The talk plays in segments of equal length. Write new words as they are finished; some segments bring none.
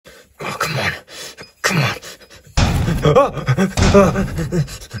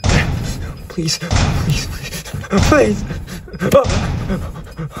Please, please, please.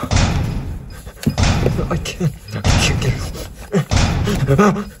 I can't get it.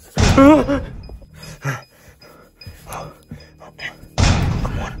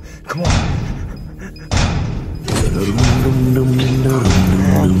 Come on.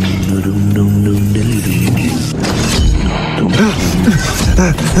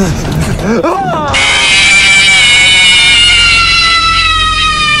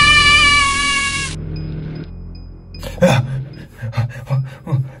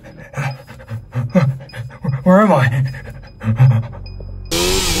 Where am I?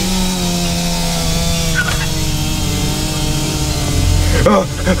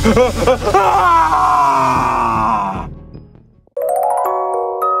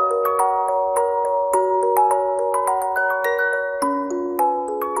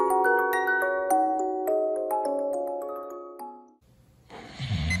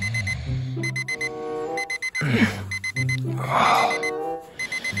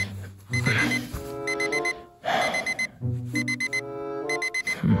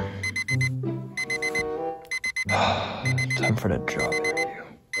 Time for the job interview.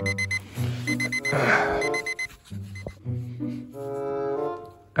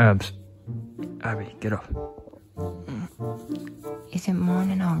 Abby, get up. Is it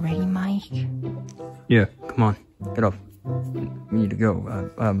morning already, Mike? Yeah, come on, get up. We need to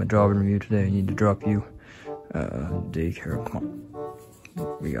go. I have a job interview today. I need to drop you. Daycare, come on.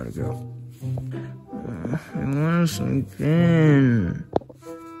 We gotta go. I wanna sleep in.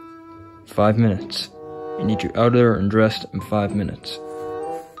 5 minutes. I need you out there and dressed in 5 minutes.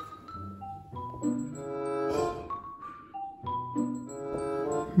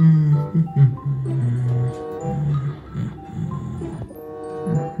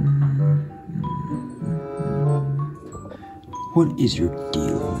 What is your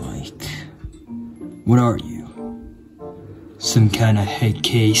deal, Mike? What are you? Some kind of head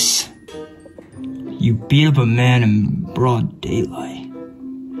case? You beat up a man in broad daylight,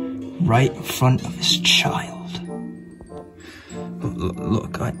 right in front of his child.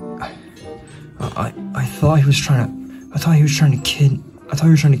 Look, I thought he was trying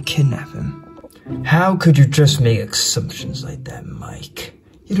to kidnap him. How could you just make assumptions like that, Mike?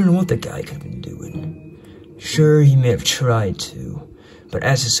 You don't know what the guy could have been doing. Sure, he may have tried to, but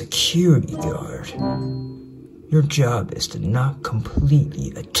as a security guard, your job is to not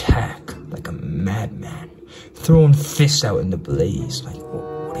completely attack like a madman, throwing fists out in the blaze. Like,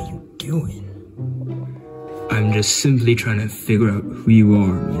 what are you doing? I'm just simply trying to figure out who you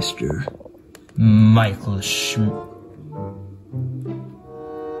are, Mr. Michael Schmidt.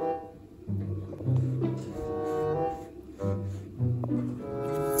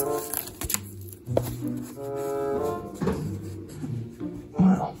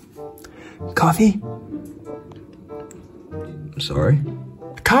 Well, coffee? Sorry.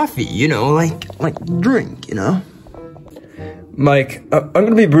 Coffee, you know, like drink, you know? Mike, I'm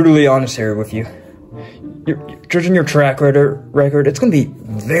gonna be brutally honest here with you. Judging your track record, it's gonna be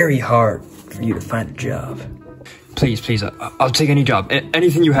very hard for you to find a job. Please, I'll take any job.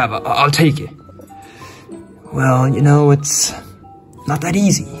 Anything you have, I'll take it. Well, you know, it's not that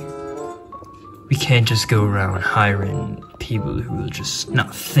easy. We can't just go around hiring people who will just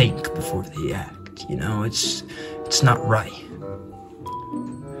not think before they act, you know? It's not right.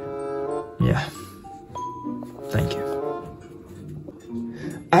 Yeah. Thank you.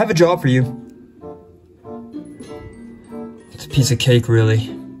 I have a job for you. It's a piece of cake, really.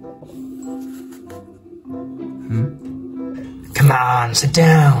 Come on, sit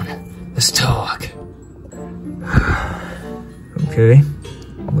down. Let's talk. Okay.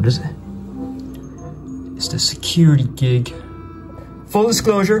 What is it? It's the security gig. Full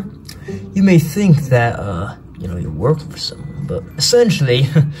disclosure, you may think that, you know, you're working for someone, but essentially,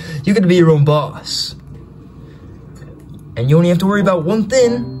 you're gonna be your own boss. And you only have to worry about one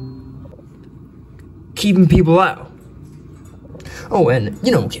thing: keeping people out. Oh, and,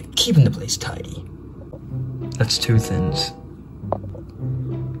 you know, keeping the place tidy. That's two things.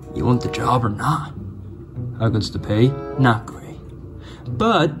 You want the job or not? How good's the pay? Not great.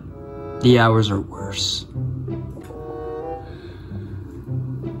 But the hours are worse.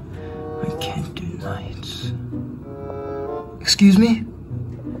 I can't do nights. Excuse me?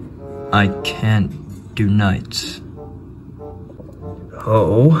 I can't do nights.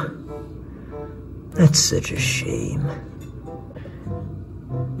 Oh, that's such a shame.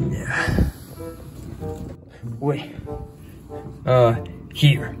 Yeah. Wait.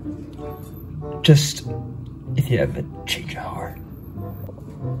 Here. Just if you have a change of heart.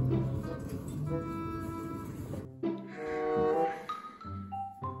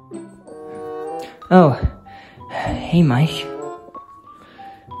 Oh, hey, Mike.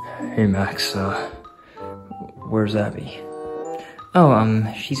 Hey, Max, where's Abby?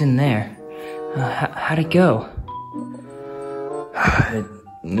 Oh, she's in there. How'd it go?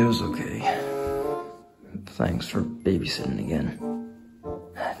 It was okay. Thanks for babysitting again.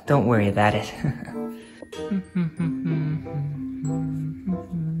 Don't worry about it.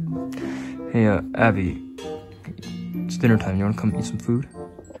 Hey, Abby. It's dinner time. You wanna come eat some food?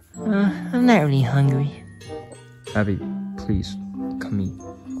 I'm not really hungry. Abby, please, come eat.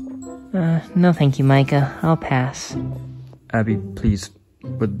 No thank you, Micah. I'll pass. Abby, please,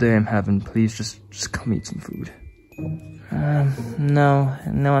 with the day I'm having, please just come eat some food. No,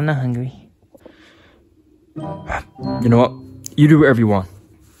 I'm not hungry. You know what? You do whatever you want.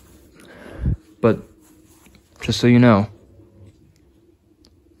 But, just so you know,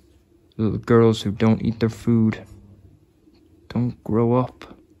 the girls who don't eat their food don't grow up.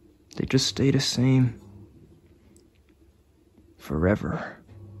 They just stay the same. Forever.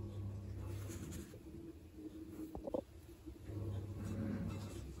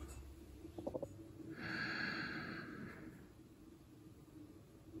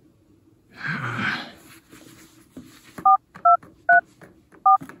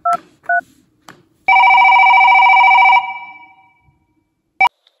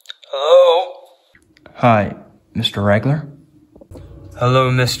 Hello? Hi, Mr. Regler?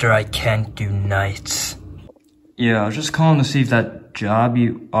 Hello, mister, I can't do nights. Yeah, I was just calling to see if that job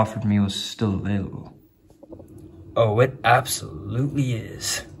you offered me was still available. Oh, it absolutely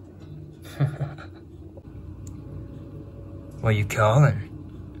is. What you calling?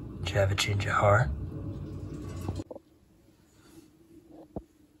 Did you have a change of heart?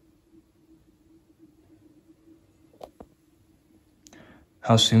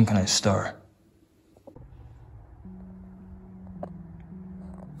 How soon can I start?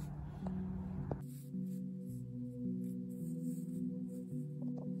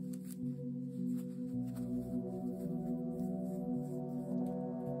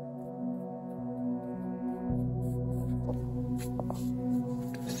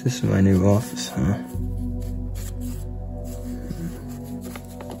 This is my new office, huh?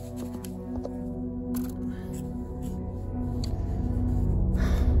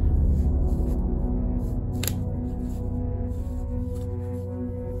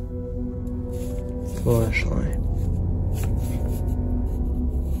 Flashlight.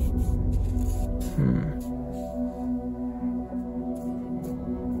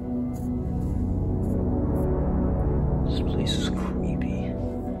 This place is creepy.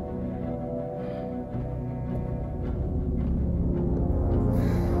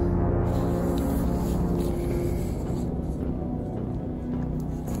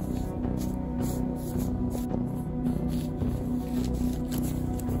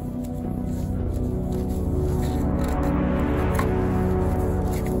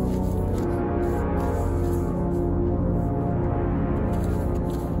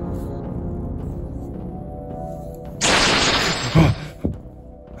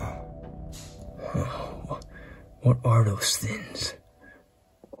 What are those things?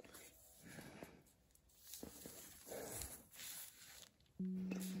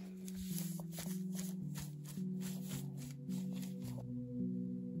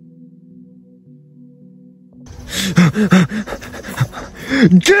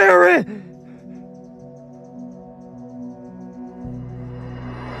 Gary!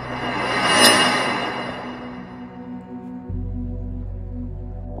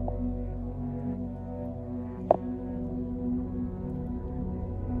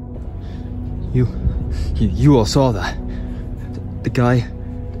 You all saw that. The guy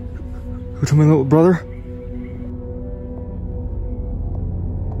who took my little brother?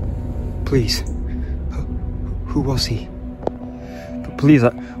 Please. Who was he? Please,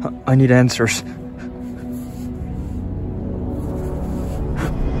 I need answers.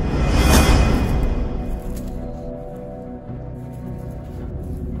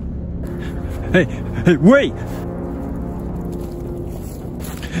 Hey, wait!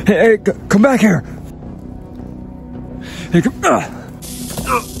 Hey, come back here! Hey, come...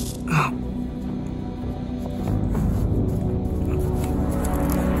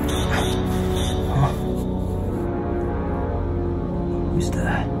 Who's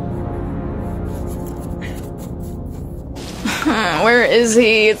that? Where is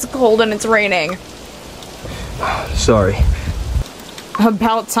he? It's cold and it's raining. Sorry.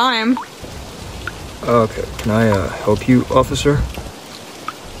 About time. Okay, can I help you, officer?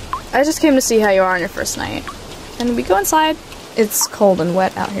 I just came to see how you are on your first night. Can we go inside? It's cold and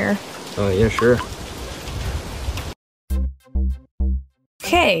wet out here. Yeah, sure.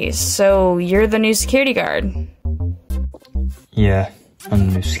 Okay, so you're the new security guard. Yeah, I'm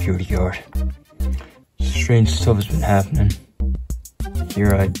the new security guard. Strange stuff has been happening.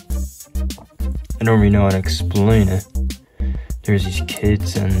 Here I don't really know how to explain it. There's these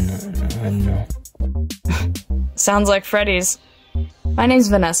kids and I don't know. Sounds like Freddy's. My name's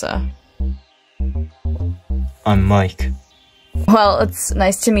Vanessa. I'm Mike. Well, it's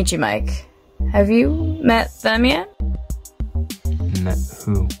nice to meet you, Mike. Have you met them yet? Met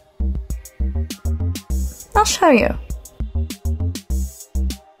who? I'll show you.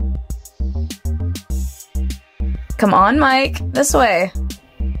 Come on, Mike. This way.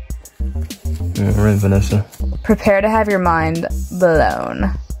 Alright, Vanessa. Prepare to have your mind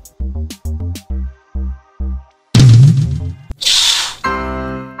blown.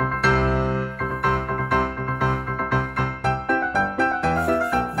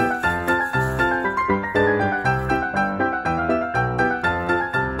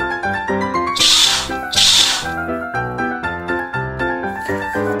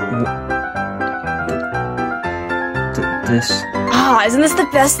 This. Isn't this the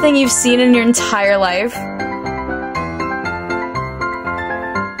best thing you've seen in your entire life?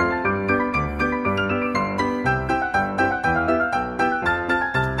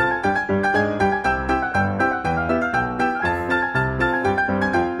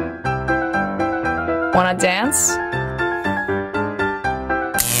 Wanna dance?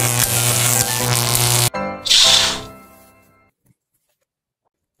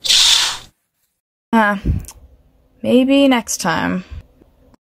 Maybe next time.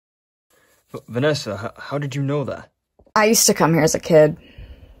 Vanessa, how did you know that? I used to come here as a kid.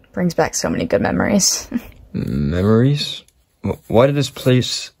 Brings back so many good memories. Memories? Why did this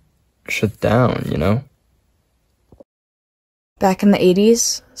place shut down, you know? Back in the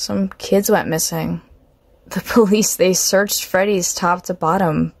 80s, some kids went missing. The police, they searched Freddy's top to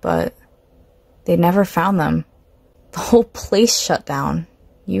bottom, but they never found them. The whole place shut down.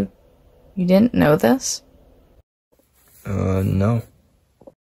 You didn't know this? No.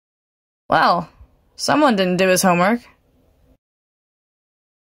 Well, someone didn't do his homework.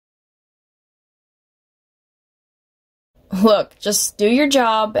 Look, just do your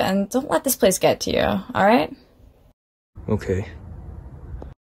job and don't let this place get to you, alright? Okay.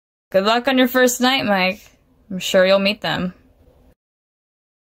 Good luck on your first night, Mike. I'm sure you'll meet them.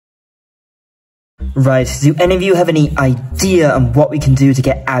 Right, do any of you have any idea on what we can do to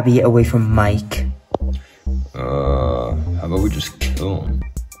get Abby away from Mike? How about we just kill him?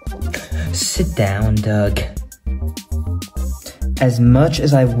 Sit down, Doug. As much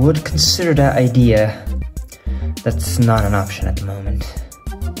as I would consider that idea, that's not an option at the moment.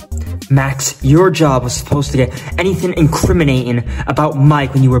 Max, your job was supposed to get anything incriminating about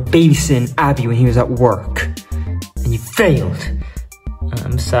Mike when you were babysitting Abby when he was at work. And you failed.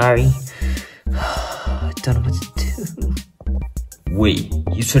 I'm sorry. I don't know what to do. Wait,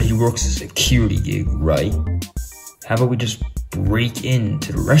 you said he works a security gig, right? How about we just break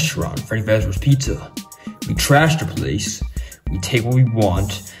into the restaurant, Freddy Fazbear's Pizza? We trash the place, we take what we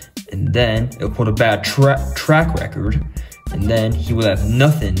want, and then it'll put a bad track record, and then he will have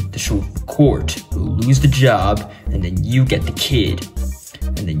nothing to show for court. He'll lose the job, and then you get the kid,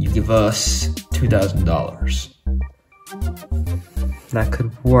 and then you give us $2,000. That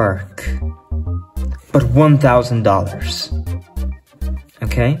could work. But $1,000.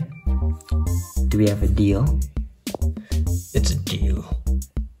 Okay? Do we have a deal? It's a deal.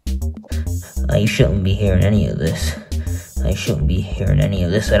 I shouldn't be hearing any of this. I shouldn't be hearing any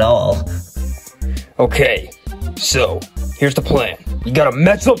of this at all. Okay, so, here's the plan. You gotta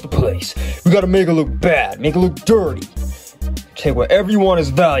mess up the place. We gotta make it look bad, make it look dirty. Take whatever you want is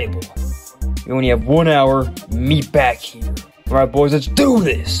valuable. You only have 1 hour, meet back here. Alright boys, let's do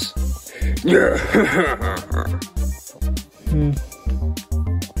this! Yeah!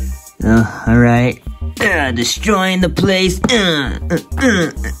 Alright. Destroying the place.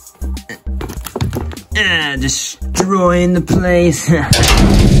 Destroying the place.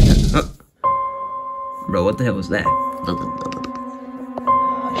 Bro, what the hell was that?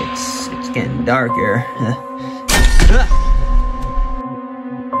 It's getting darker.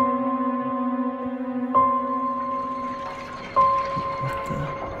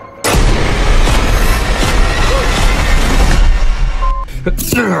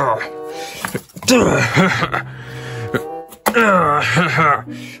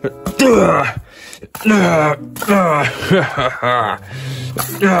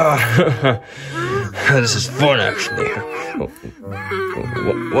 This is fun, actually.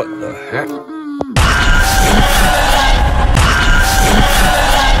 What the heck?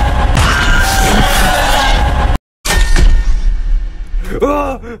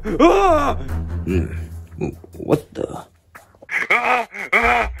 What the?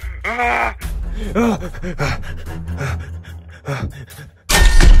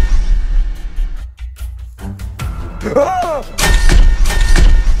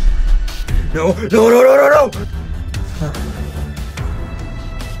 No!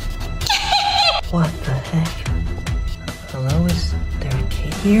 What the heck? Hello, is there a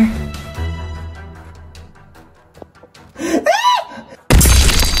kid here?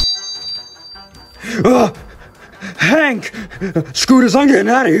 Hank! Scooters, I'm getting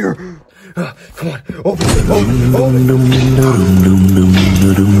out of here! Come on, open!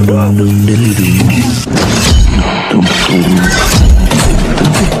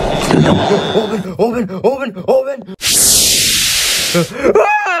 Open!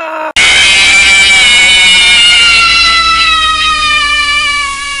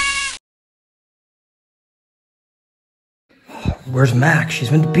 Where's Max?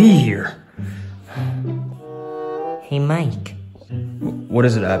 She's meant to be here. Hey, Mike. What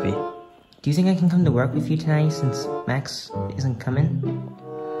is it, Abby? Do you think I can come to work with you tonight since Max isn't coming?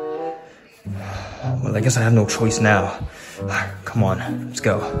 Well, I guess I have no choice now. Come on, let's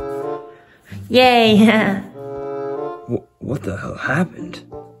go. Yay! What the hell happened?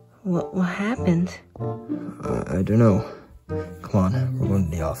 What happened? I don't know. Come on, we're going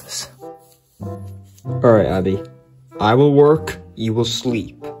to the office. Alright, Abby. I will work, you will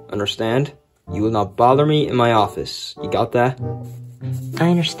sleep. Understand? You will not bother me in my office. You got that? I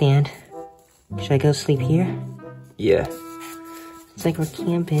understand. Should I go sleep here? Yeah. It's like we're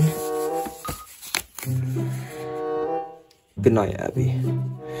camping. Good night, Abby.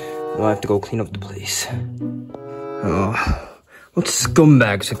 Now I have to go clean up the place. Oh, what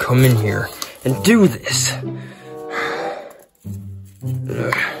scumbags would come in here and do this?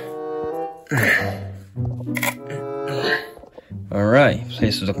 Alright,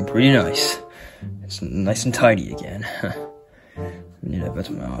 place is looking pretty nice. It's nice and tidy again. I need to head back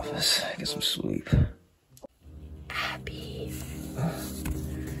to my office, get some sleep. Abby.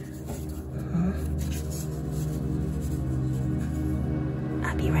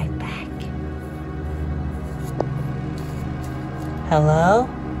 I'll be right back. Hello?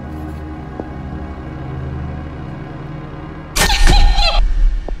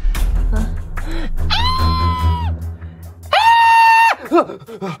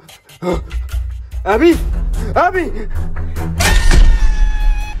 Abby! Abby!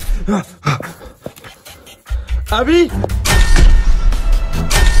 Abby!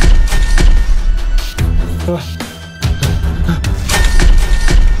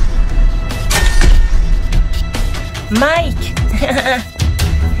 Mike!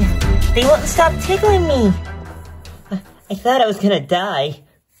 They won't stop tickling me. I thought I was gonna die.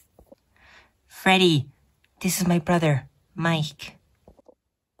 Freddy, this is my brother, Mike.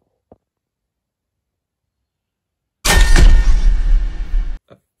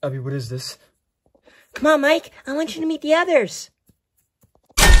 Abby, what is this? Come on, Mike. I want you to meet the others.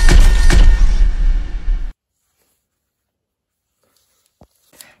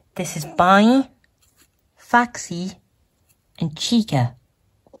 This is Bonnie, Foxy, and Chica.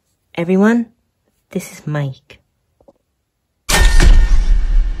 Everyone, this is Mike.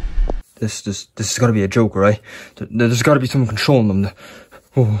 This has got to be a joke, right? There's got to be someone controlling them.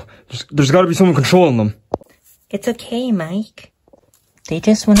 Oh, there's got to be someone controlling them. It's okay, Mike. They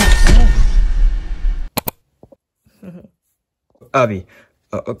just want to play. Abby,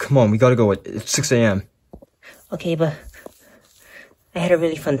 come on, we gotta go. It's 6 a.m. Okay, but I had a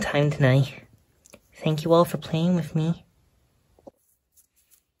really fun time tonight. Thank you all for playing with me.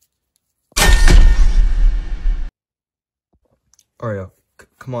 Alright,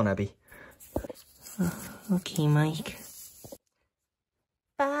 come on, Abby. Okay, Mike.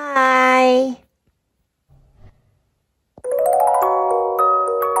 Bye.